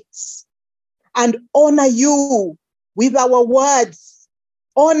night, and honor you with our words,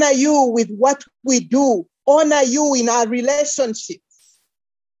 honor you with what we do, honor you in our relationships.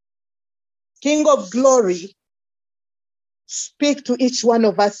 King of glory, speak to each one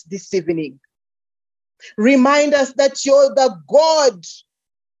of us this evening. Remind us that you're the God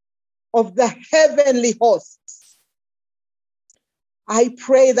of the heavenly hosts. I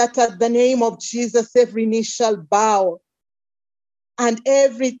pray that at the name of Jesus, every knee shall bow and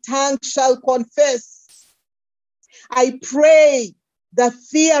every tongue shall confess. I pray the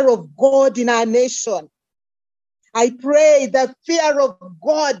fear of God in our nation. I pray the fear of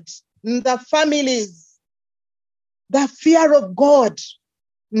God in the families, the fear of God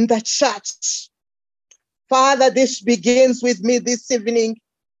in the church. Father, this begins with me this evening.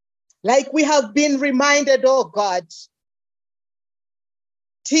 Like we have been reminded, oh God,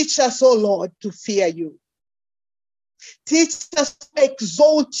 teach us, oh Lord, to fear you. Teach us to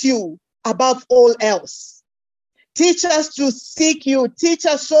exalt you above all else. Teach us to seek you. Teach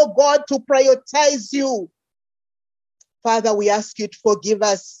us, oh God, to prioritize you. Father, we ask you to forgive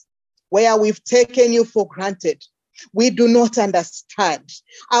us where we've taken you for granted. We do not understand.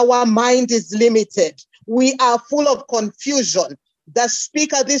 Our mind is limited. We are full of confusion. The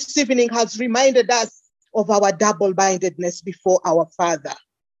speaker this evening has reminded us of our double-mindedness before our Father.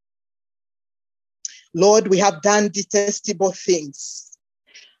 Lord, we have done detestable things.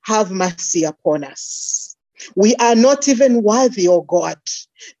 Have mercy upon us. We are not even worthy, O God,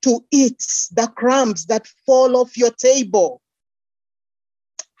 to eat the crumbs that fall off your table.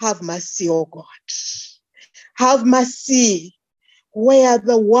 Have mercy, O God. Have mercy where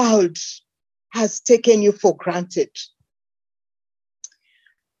the world has taken you for granted.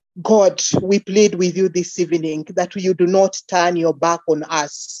 God, we plead with you this evening that you do not turn your back on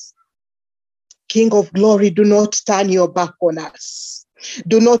us. King of glory, do not turn your back on us.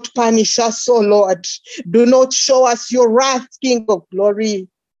 Do not punish us, O Lord. Do not show us your wrath, King of glory.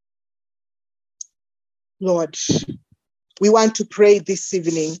 Lord, we want to pray this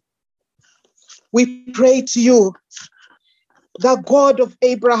evening. We pray to you, the God of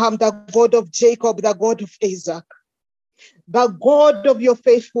Abraham, the God of Jacob, the God of Isaac, the God of your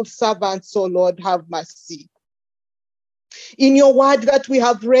faithful servants, O Lord, have mercy. In your word that we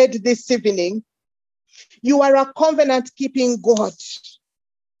have read this evening, you are a covenant-keeping God,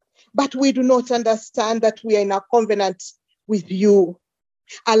 but we do not understand that we are in a covenant with you,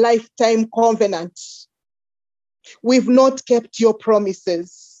 a lifetime covenant. We've not kept your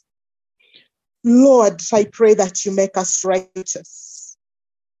promises. Lord, I pray that you make us righteous.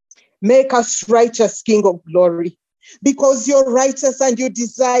 Make us righteous, King of glory, because you're righteous and you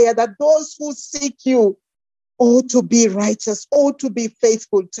desire that those who seek you ought to be righteous, ought to be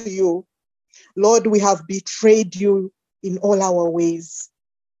faithful to you. Lord, we have betrayed you in all our ways.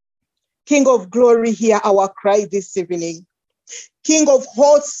 King of glory, hear our cry this evening. King of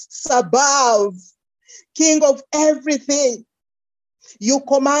hosts above, King of everything, you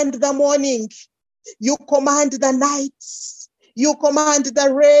command the morning, you command the night, you command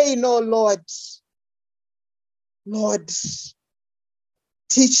the rain, oh Lord. Lord,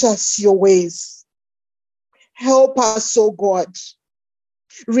 teach us your ways. Help us, oh God.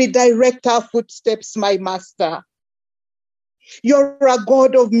 Redirect our footsteps, my Master. You're a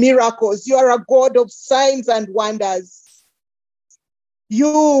God of miracles. You are a God of signs and wonders.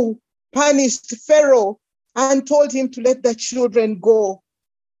 You punished Pharaoh and told him to let the children go.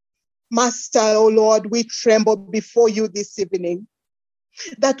 Master, oh Lord, we tremble before you this evening,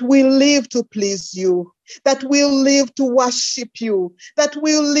 that we'll live to please you, that we'll live to worship you, that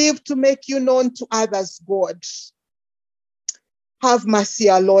we'll live to make you known to others, God. Have mercy,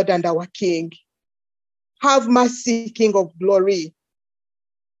 our Lord and our King. Have mercy, King of glory.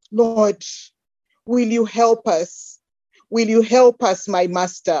 Lord, will you help us? Will you help us, my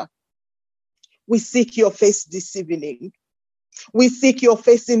Master? We seek your face this evening. We seek your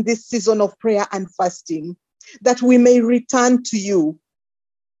face in this season of prayer and fasting, that we may return to you,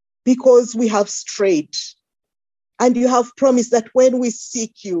 because we have strayed. And you have promised that when we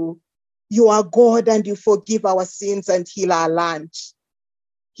seek you, you are God and you forgive our sins and heal our land.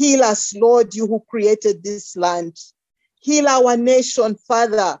 Heal us, Lord, you who created this land. Heal our nation,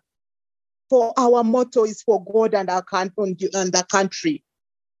 Father, for our motto is for God and our country.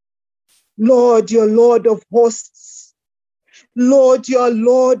 Lord, you're Lord of hosts. Lord, you're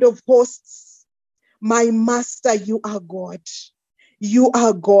Lord of hosts. My Master, you are God. You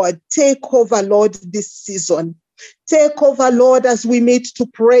are God. Take over, Lord, this season. Take over, Lord, as we meet to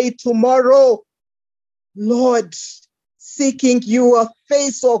pray tomorrow. Lord, seeking your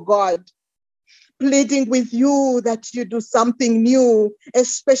face, oh God, pleading with you that you do something new,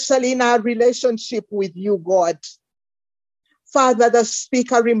 especially in our relationship with you, God. Father, the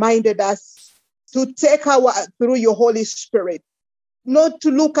speaker reminded us to take through your Holy Spirit, not to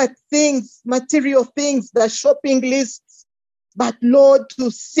look at things, material things, the shopping lists, but Lord,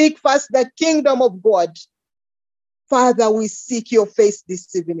 to seek first the kingdom of God. Father, we seek your face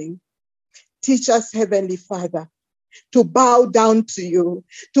this evening. Teach us, Heavenly Father, to bow down to you,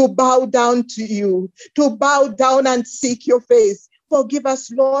 to bow down to you, to bow down and seek your face. Forgive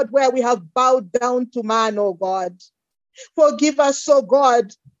us, Lord, where we have bowed down to man, oh God. Forgive us, oh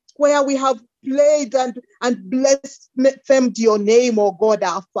God, where we have played and blasphemed your name, oh God,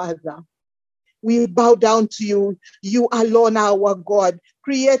 our Father. We bow down to you. You alone, our God,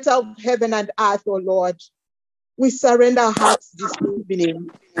 creator of heaven and earth, oh Lord. We surrender our hearts this evening.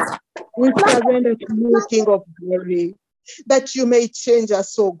 We surrender to you, King of glory, that you may change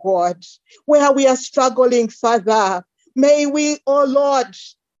us, oh God. Where we are struggling, Father, may we, oh Lord,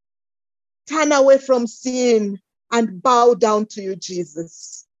 turn away from sin and bow down to you,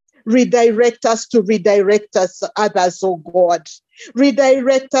 Jesus. Redirect us to redirect us others, oh God.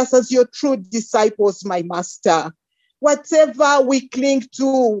 Redirect us as your true disciples, my Master. Whatever we cling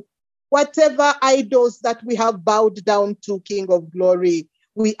to, whatever idols that we have bowed down to, King of Glory,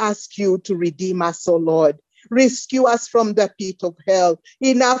 we ask you to redeem us, oh Lord. Rescue us from the pit of hell.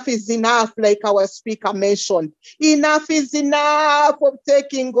 Enough is enough, like our speaker mentioned. Enough is enough of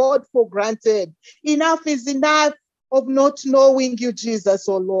taking God for granted. Enough is enough of not knowing you, Jesus,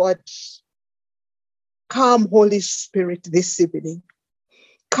 oh Lord. Come, Holy Spirit, this evening.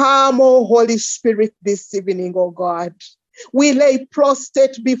 Come, oh Holy Spirit, this evening, oh God. We lay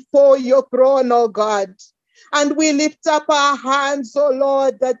prostrate before your throne, oh God. And we lift up our hands, oh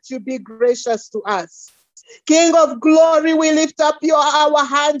Lord, that you be gracious to us. King of glory, we lift up our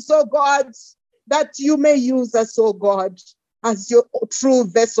hands, oh God, that you may use us, oh God, as your true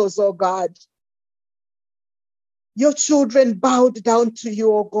vessels, oh God. Your children bowed down to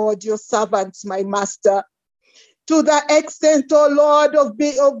you, oh God, your servants, my Master, to the extent, oh Lord, of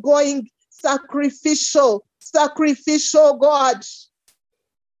going sacrificial, God.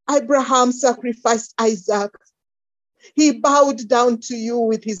 Abraham sacrificed Isaac. He bowed down to you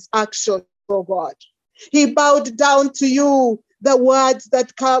with his actions, oh God. He bowed down to you, the words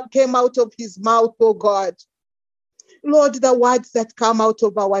that came out of his mouth, oh God. Lord, the words that come out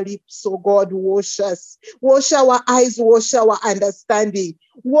of our lips, oh God, wash us. Wash our eyes, wash our understanding.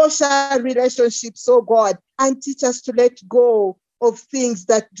 Wash our relationships, oh God, and teach us to let go of things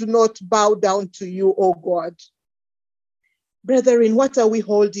that do not bow down to you, oh God. Brethren, what are we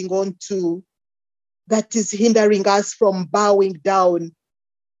holding on to that is hindering us from bowing down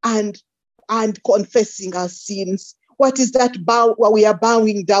and confessing our sins? What is that what we are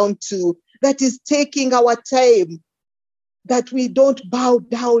bowing down to that is taking our time, that we don't bow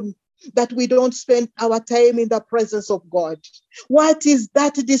down, that we don't spend our time in the presence of God? What is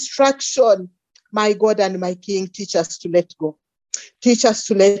that distraction? My God and my King, teach us to let go. Teach us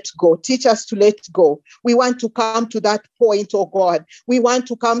to let go. Teach us to let go. We want to come to that point, oh God. We want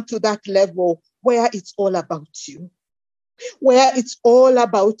to come to that level where it's all about you. Where it's all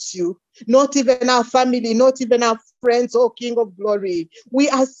about you. Not even our family, not even our friends, oh King of Glory. We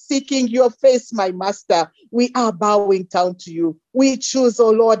are seeking your face, my Master. We are bowing down to you. We choose, oh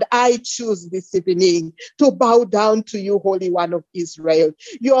Lord, I choose this evening to bow down to you, Holy One of Israel.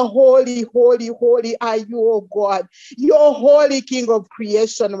 You're holy, holy, holy are you, oh God. You're holy, King of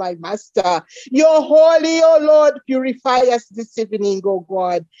creation, my Master. You're holy, oh Lord. Purify us this evening, oh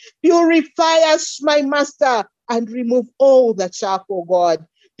God. Purify us, my Master, and remove all the chaff, oh God.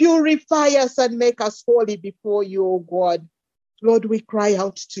 Purify us and make us holy before you, oh God. Lord, we cry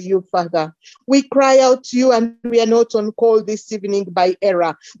out to you, Father. We cry out to you, and we are not on call this evening by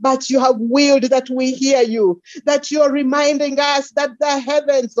error, but you have willed that we hear you, that you're reminding us that the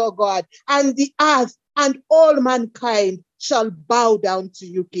heavens, oh God, and the earth and all mankind shall bow down to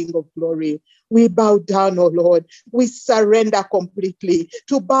you, King of Glory. We bow down, oh Lord. We surrender completely.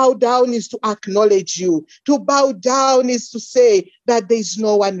 To bow down is to acknowledge you. To bow down is to say that there is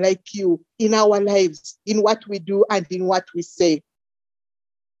no one like you in our lives, in what we do and in what we say.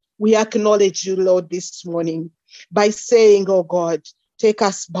 We acknowledge you, Lord, this morning by saying, oh God, take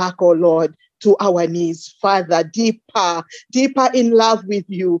us back, oh Lord, to our knees, Father, deeper in love with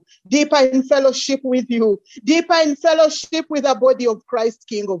you, deeper in fellowship with you, deeper in fellowship with the body of Christ,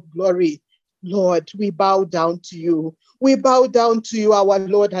 King of Glory. Lord, we bow down to you. We bow down to you, our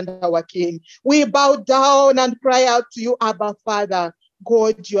Lord and our King. We bow down and cry out to you, Abba, Father,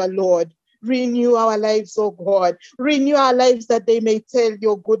 God, your Lord. Renew our lives, oh God. Renew our lives that they may tell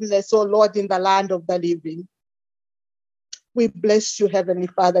your goodness, oh Lord, in the land of the living. We bless you, Heavenly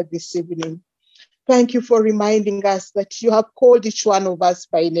Father, this evening. Thank you for reminding us that you have called each one of us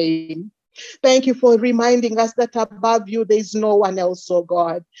by name. Thank you for reminding us that above you there is no one else, oh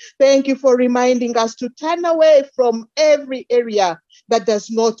God. Thank you for reminding us to turn away from every area that does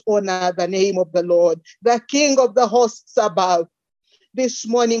not honor the name of the Lord, the King of the hosts above. This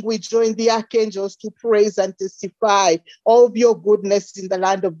morning we join the archangels to praise and testify of your goodness in the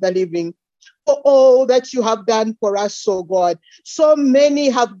land of the living, for all that you have done for us, oh God. So many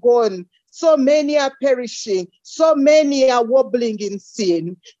have gone. So many are perishing. So many are wobbling in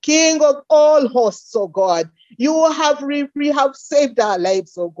sin. King of all hosts, oh God, you have saved our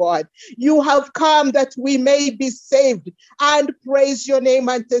lives, oh God. You have come that we may be saved and praise your name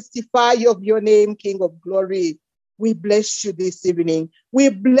and testify of your name, King of glory. We bless you this evening. We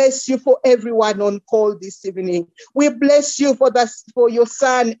bless you for everyone on call this evening. We bless you for your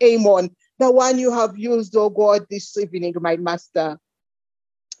son, Amon, the one you have used, oh God, this evening, my Master.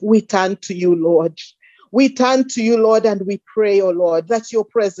 We turn to you, Lord. We turn to you, Lord, and we pray, oh Lord, that your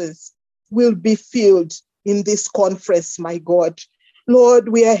presence will be filled in this conference, my God. Lord,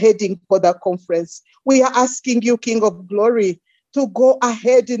 we are heading for the conference. We are asking you, King of Glory, to go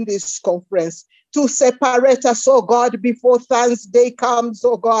ahead in this conference, to separate us, oh God, before Thursday comes,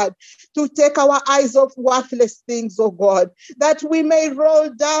 oh God, to take our eyes off worthless things, oh God, that we may roll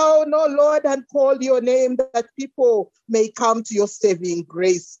down, oh Lord, and call your name, that people may come to your saving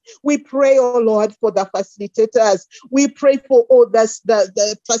grace. We pray, oh Lord, for the facilitators. We pray for all the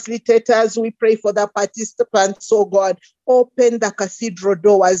facilitators. We pray for the participants, oh God. Open the cathedral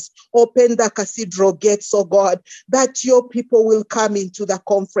doors, open the cathedral gates, oh God, that your people will come into the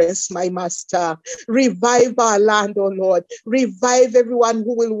conference, my master. Revive our land, oh Lord. Revive everyone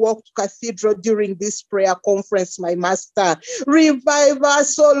who will walk to cathedral during this prayer conference, my master. Revive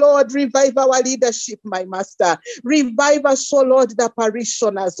us, oh Lord. Revive our leadership, my master. Revive us, oh Lord, the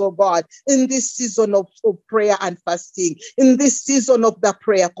parishioners, oh God, in this season of prayer and fasting, in this season of the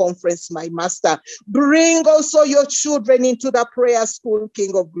prayer conference, my master. Bring also your children into the prayer school,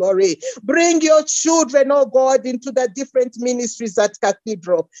 King of Glory. Bring your children, oh God, into the different ministries at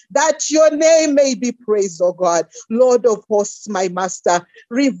Cathedral, that your name may be praised, oh God. Lord of hosts, my master,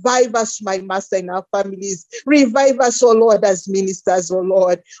 revive us, my master, in our families. Revive us, oh Lord, as ministers, oh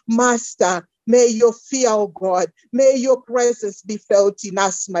Lord. Master, may your fear, oh God, may your presence be felt in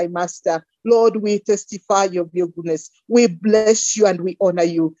us, my master. Lord, we testify of your goodness. We bless you and we honor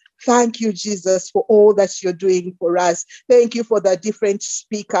you. Thank you, Jesus, for all that you're doing for us. Thank you for the different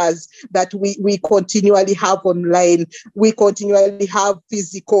speakers that we continually have online. We continually have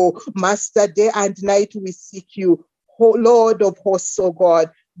physical. Master, day and night we seek you. Oh, Lord of hosts, oh God,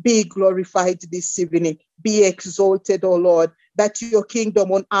 be glorified this evening. Be exalted, oh Lord, that your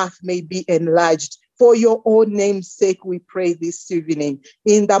kingdom on earth may be enlarged. For your own name's sake, we pray this evening.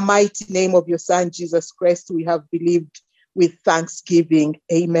 In the mighty name of your Son, Jesus Christ, we have believed with thanksgiving.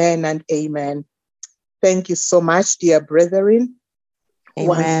 Amen and amen. Thank you so much, dear brethren. Amen.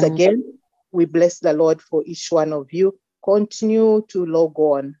 Once again, we bless the Lord for each one of you. Continue to log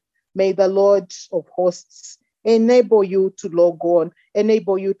on. May the Lord of hosts enable you to log on,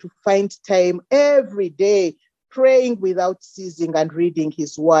 enable you to find time every day praying without ceasing and reading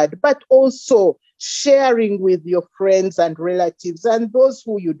his word, but also sharing with your friends and relatives and those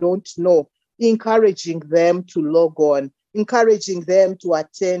who you don't know, encouraging them to log on, encouraging them to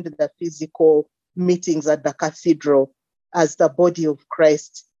attend the physical meetings at the cathedral as the body of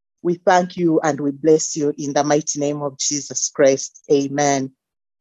Christ. We thank you and we bless you in the mighty name of Jesus Christ. Amen.